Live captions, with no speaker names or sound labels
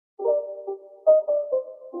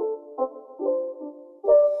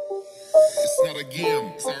start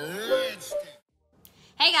again.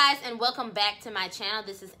 Hey guys, and welcome back to my channel.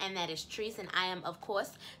 This is andthatisTrice, and I am, of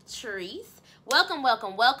course, Trice. Welcome,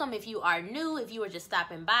 welcome, welcome. If you are new, if you are just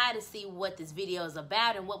stopping by to see what this video is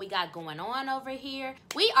about and what we got going on over here,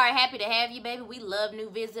 we are happy to have you, baby. We love new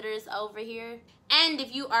visitors over here. And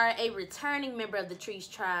if you are a returning member of the Trice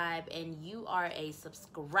tribe and you are a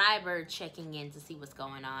subscriber checking in to see what's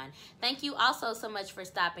going on, thank you also so much for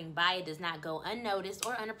stopping by. It does not go unnoticed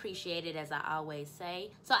or unappreciated, as I always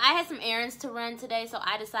say. So I had some errands to run today, so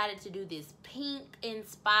I decided to do this pink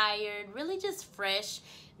inspired, really just fresh,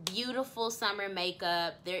 beautiful summer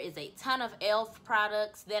makeup. There is a ton of e.l.f.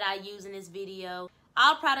 products that I use in this video.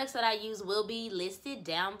 All products that I use will be listed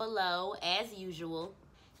down below as usual.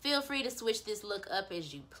 Feel free to switch this look up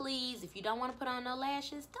as you please. If you don't want to put on no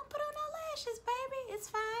lashes, don't put on no lashes, baby. It's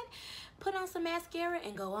fine. Put on some mascara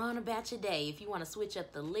and go on about your day. If you want to switch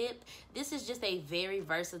up the lip, this is just a very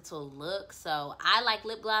versatile look. So I like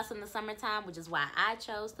lip gloss in the summertime, which is why I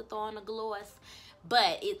chose to throw on a gloss.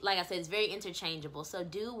 But like I said, it's very interchangeable. So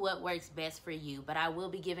do what works best for you. But I will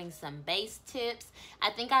be giving some base tips. I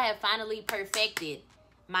think I have finally perfected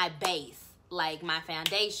my base. Like my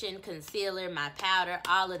foundation, concealer, my powder,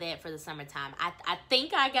 all of that for the summertime. I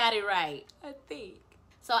think I got it right. I think.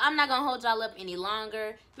 So I'm not going to hold y'all up any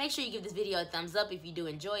longer. Make sure you give this video a thumbs up if you do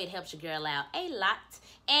enjoy it. It helps your girl out a lot.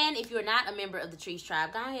 And if you're not a member of the Trice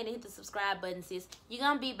tribe, go ahead and hit the subscribe button, sis. You're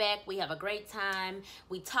going to be back. We have a great time.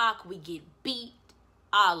 We talk. We get beat.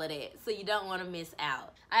 All of that, so you don't want to miss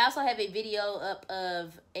out. I also have a video up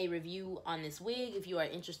of a review on this wig if you are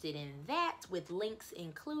interested in that, with links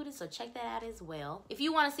included, so check that out as well. If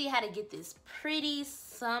you want to see how to get this pretty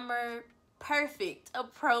summer, perfect,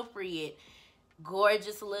 appropriate,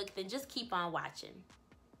 gorgeous look, then just keep on watching.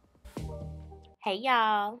 Hey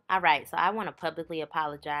y'all. All right, so I want to publicly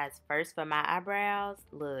apologize first for my eyebrows.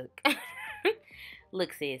 Look.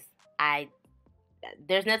 Look, sis,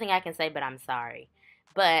 there's nothing I can say, but I'm sorry.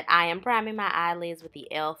 But I am priming my eyelids with the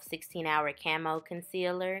e.l.f. 16-Hour Camo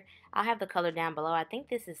Concealer. I'll have the color down below. I think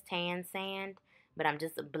this is Tan Sand, but I'm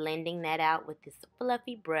just blending that out with this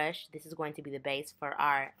fluffy brush. This is going to be the base for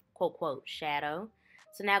our quote-quote shadow.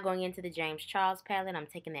 So now going into the James Charles palette, I'm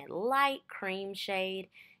taking that light cream shade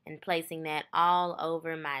and placing that all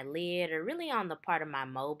over my lid, or really on the part of my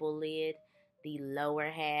mobile lid, the lower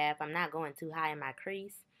half. I'm not going too high in my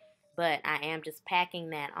crease. But I am just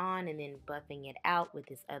packing that on and then buffing it out with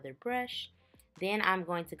this other brush. Then I'm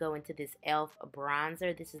going to go into this e.l.f.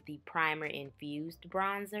 bronzer. This is the Primer Infused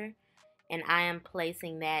bronzer. And I am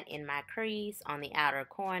placing that in my crease on the outer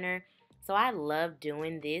corner. So I love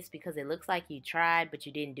doing this because it looks like you tried, but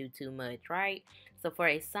you didn't do too much, right? So for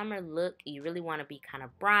a summer look, you really want to be kind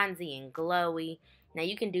of bronzy and glowy. Now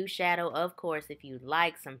you can do shadow, of course, if you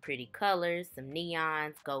like some pretty colors, some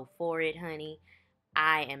neons. Go for it, honey.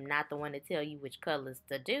 I am not the one to tell you which colors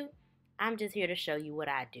to do. I'm just here to show you what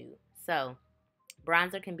I do. So,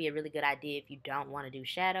 bronzer can be a really good idea if you don't want to do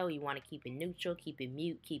shadow. You want to keep it neutral, keep it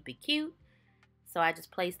mute, keep it cute. So I just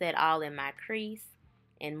place that all in my crease,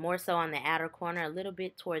 and more so on the outer corner, a little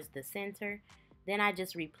bit towards the center. Then I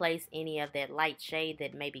just replace any of that light shade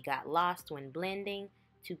that maybe got lost when blending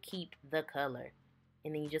to keep the color.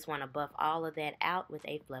 And then you just want to buff all of that out with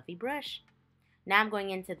a fluffy brush. Now I'm going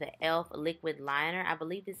into the e.l.f. liquid liner. I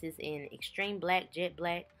believe this is in Extreme Black, Jet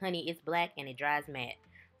Black. Honey, it's black and it dries matte.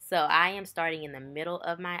 So I am starting in the middle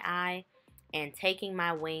of my eye and taking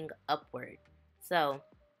my wing upward. So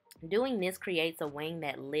doing this creates a wing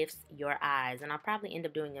that lifts your eyes. And I'll probably end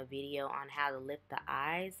up doing a video on how to lift the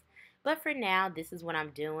eyes. But for now, this is what I'm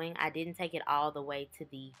doing. I didn't take it all the way to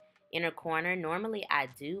the inner corner. Normally I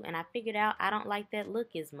do, and I figured out I don't like that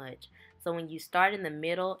look as much. So when you start in the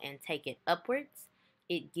middle and take it upwards,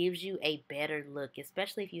 it gives you a better look,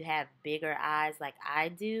 especially if you have bigger eyes like I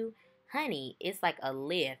do. Honey, it's like a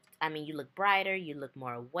lift. I mean, you look brighter, you look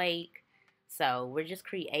more awake. So we're just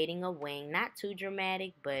creating a wing, not too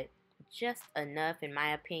dramatic, but just enough in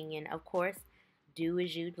my opinion. Of course, do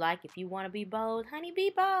as you'd like. If you want to be bold, honey,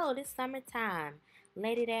 be bold. It's summertime.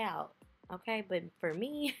 Let it out. Okay, but for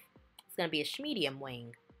me, it's going to be a medium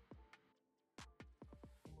wing.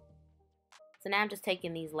 So now I'm just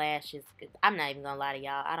taking these lashes. I'm not even going to lie to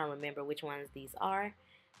y'all. I don't remember which ones these are.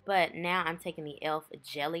 But now I'm taking the e.l.f.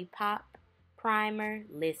 Jelly Pop Primer.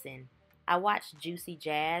 Listen, I watched Juicy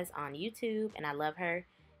Jazz on YouTube, and I love her.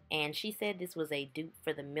 And she said this was a dupe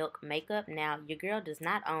for the Milk Makeup. Now, your girl does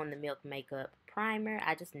not own the Milk Makeup Primer.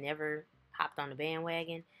 I just never hopped on the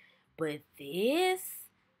bandwagon. But this,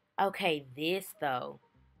 okay, this though,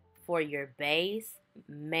 for your base,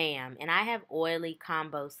 ma'am. And I have oily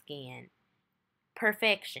combo skin.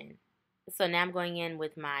 Perfection. So now I'm going in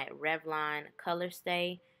with my Revlon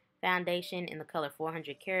Colorstay foundation in the color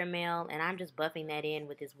 400 Caramel, and I'm just buffing that in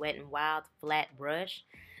with this Wet n Wild flat brush.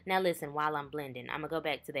 Now listen, while I'm blending, I'm going to go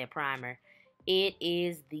back to that primer. It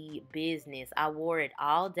is the business. I wore it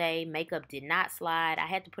all day. Makeup did not slide. I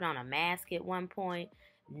had to put on a mask at one point.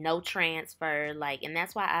 No transfer. And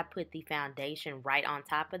that's why I put the foundation right on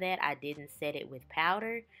top of that. I didn't set it with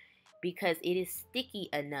powder because it is sticky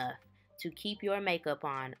enough to keep your makeup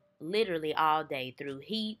on literally all day through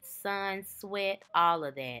heat, sun, sweat, all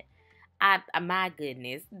of that. My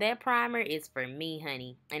goodness, that primer is for me,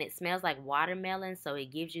 honey. And it smells like watermelon, so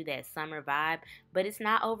it gives you that summer vibe, but it's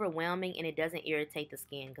not overwhelming and it doesn't irritate the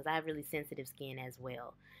skin because I have really sensitive skin as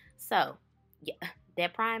well. So, yeah,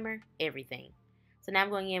 that primer, everything. So now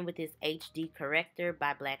I'm going in with this HD Corrector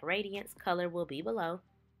by Black Radiance. Color will be below.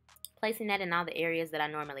 Placing that in all the areas that I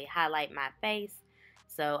normally highlight my face.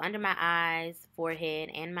 So under my eyes,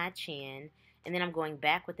 forehead, and my chin. And then I'm going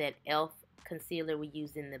back with that e.l.f. concealer we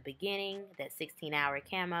used in the beginning, that 16-hour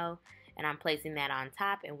camo. And I'm placing that on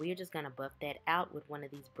top. And we're just going to buff that out with one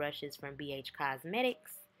of these brushes from BH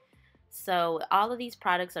Cosmetics. So all of these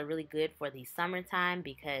products are really good for the summertime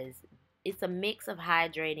because it's a mix of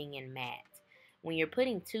hydrating and matte. When you're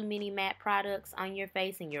putting too many matte products on your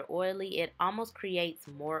face and you're oily, it almost creates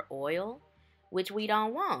more oil, which we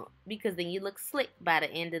don't want because then you look slick by the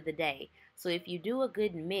end of the day. So if you do a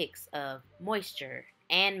good mix of moisture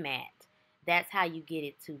and matte, that's how you get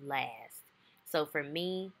it to last. So for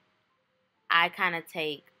me, I kind of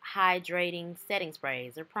take hydrating setting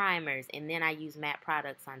sprays or primers and then I use matte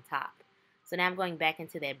products on top. So now I'm going back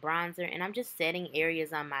into that bronzer and I'm just setting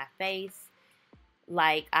areas on my face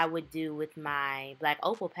like I would do with my black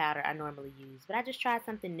opal powder I normally use. But I just tried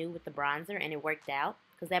something new with the bronzer and it worked out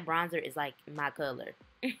because that bronzer is like my color.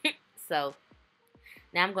 So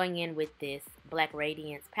now I'm going in with this Black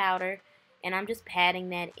Radiance powder and I'm just patting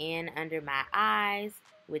that in under my eyes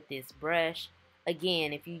with this brush.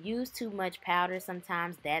 Again, if you use too much powder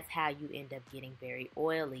sometimes, that's how you end up getting very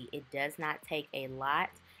oily. It does not take a lot.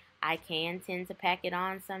 I can tend to pack it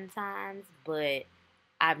on sometimes, but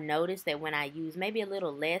I've noticed that when I use maybe a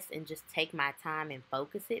little less and just take my time and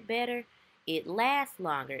focus it better, it lasts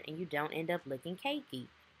longer and you don't end up looking cakey.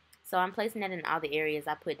 So I'm placing that in all the areas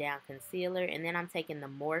I put down concealer, and then I'm taking the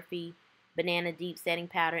Morphe Banana Deep Setting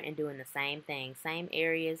Powder and doing the same thing. Same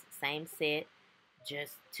areas, same set,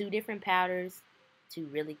 just two different powders to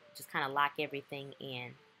really just kind of lock everything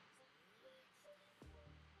in.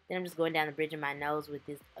 Then I'm just going down the bridge of my nose with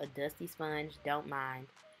this dusty sponge, don't mind.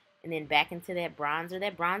 And then back into that bronzer.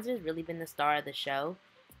 That bronzer has really been the star of the show.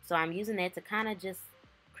 So I'm using that to kind of just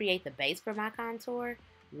create the base for my contour,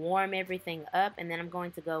 warm everything up, and then I'm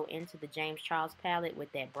going to go into the James Charles palette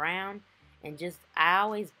with that brown. And just, I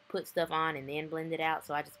always put stuff on and then blend it out.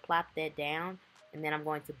 So I just plop that down, and then I'm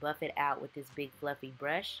going to buff it out with this big fluffy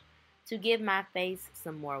brush to give my face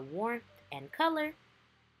some more warmth and color.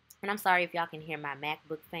 And I'm sorry if y'all can hear my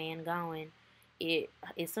MacBook fan going.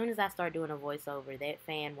 As soon as I start doing a voiceover, that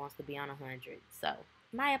fan wants to be on 100. So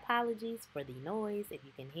my apologies for the noise if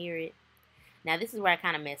you can hear it. Now this is where I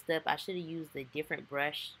kind of messed up. I should have used a different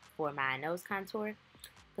brush for my nose contour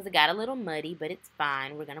because it got a little muddy, but it's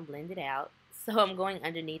fine. We're going to blend it out. So I'm going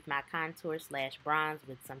underneath my contour / bronze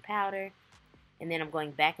with some powder. And then I'm going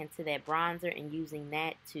back into that bronzer and using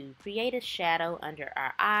that to create a shadow under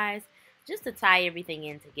our eyes just to tie everything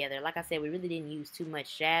in together. Like I said, we really didn't use too much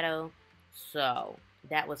shadow. So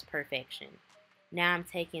that was perfection. Now I'm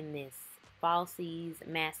taking this Falsies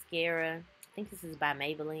mascara. I think this is by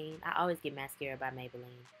Maybelline. I always get mascara by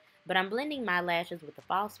Maybelline. But I'm blending my lashes with the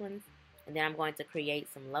false ones. And then I'm going to create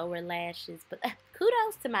some lower lashes. But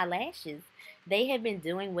kudos to my lashes. They have been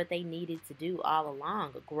doing what they needed to do all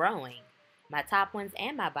along, growing. My top ones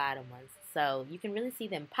and my bottom ones. So you can really see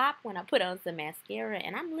them pop when I put on some mascara.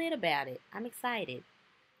 And I'm lit about it. I'm excited.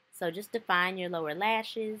 So just define your lower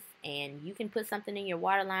lashes, and you can put something in your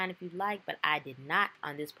waterline if you'd like, but I did not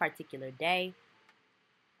on this particular day.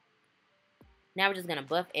 Now we're just going to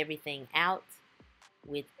buff everything out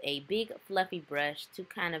with a big fluffy brush to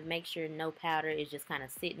kind of make sure no powder is just kind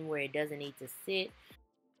of sitting where it doesn't need to sit.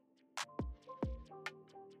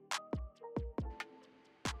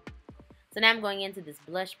 So now I'm going into this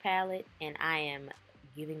blush palette, and I am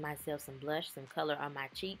giving myself some blush, some color on my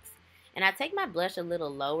cheeks. And I take my blush a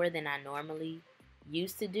little lower than I normally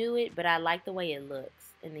used to do it, but I like the way it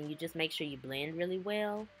looks. And then you just make sure you blend really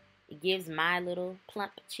well. It gives my little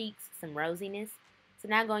plump cheeks some rosiness. So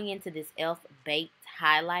now going into this e.l.f. Baked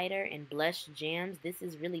Highlighter in Blush Gems. This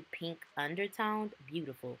is really pink undertoned.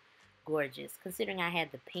 Beautiful. Gorgeous. Considering I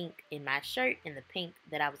had the pink in my shirt and the pink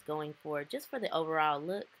that I was going for just for the overall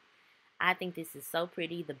look, I think this is so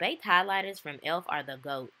pretty. The baked highlighters from e.l.f. are the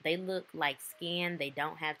GOAT. They look like skin. They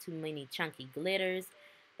don't have too many chunky glitters.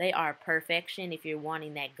 They are perfection if you're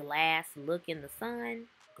wanting that glass look in the sun.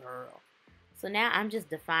 Girl. So now I'm just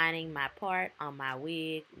defining my part on my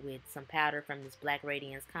wig with some powder from this Black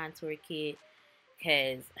Radiance contour kit.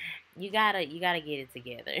 Because you gotta get it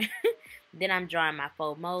together. Then I'm drawing my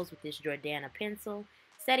faux moles with this Jordana pencil.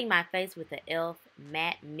 Setting my face with the e.l.f.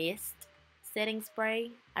 Matte Mist setting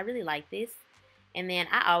spray. I really like this. And then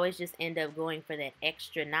I always just end up going for that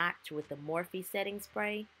extra notch with the Morphe setting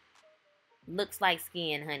spray. Looks like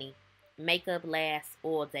skin, honey. Makeup lasts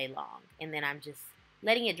all day long. And then I'm just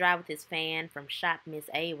letting it dry with this fan from Shop Miss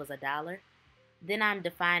A. It was $1. Then I'm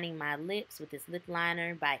defining my lips with this lip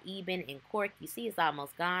liner by Ebin and Cork. You see it's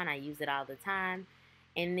almost gone. I use it all the time.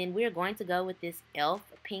 And then we're going to go with this e.l.f.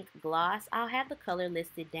 pink gloss. I'll have the color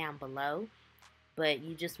listed down below. But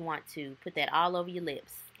you just want to put that all over your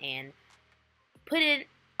lips and put it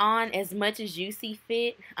on as much as you see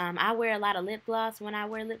fit. I wear a lot of lip gloss when I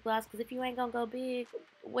wear lip gloss, because if you ain't gonna go big,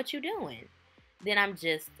 what you doing? Then I'm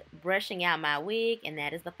just brushing out my wig, and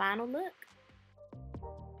that is the final look.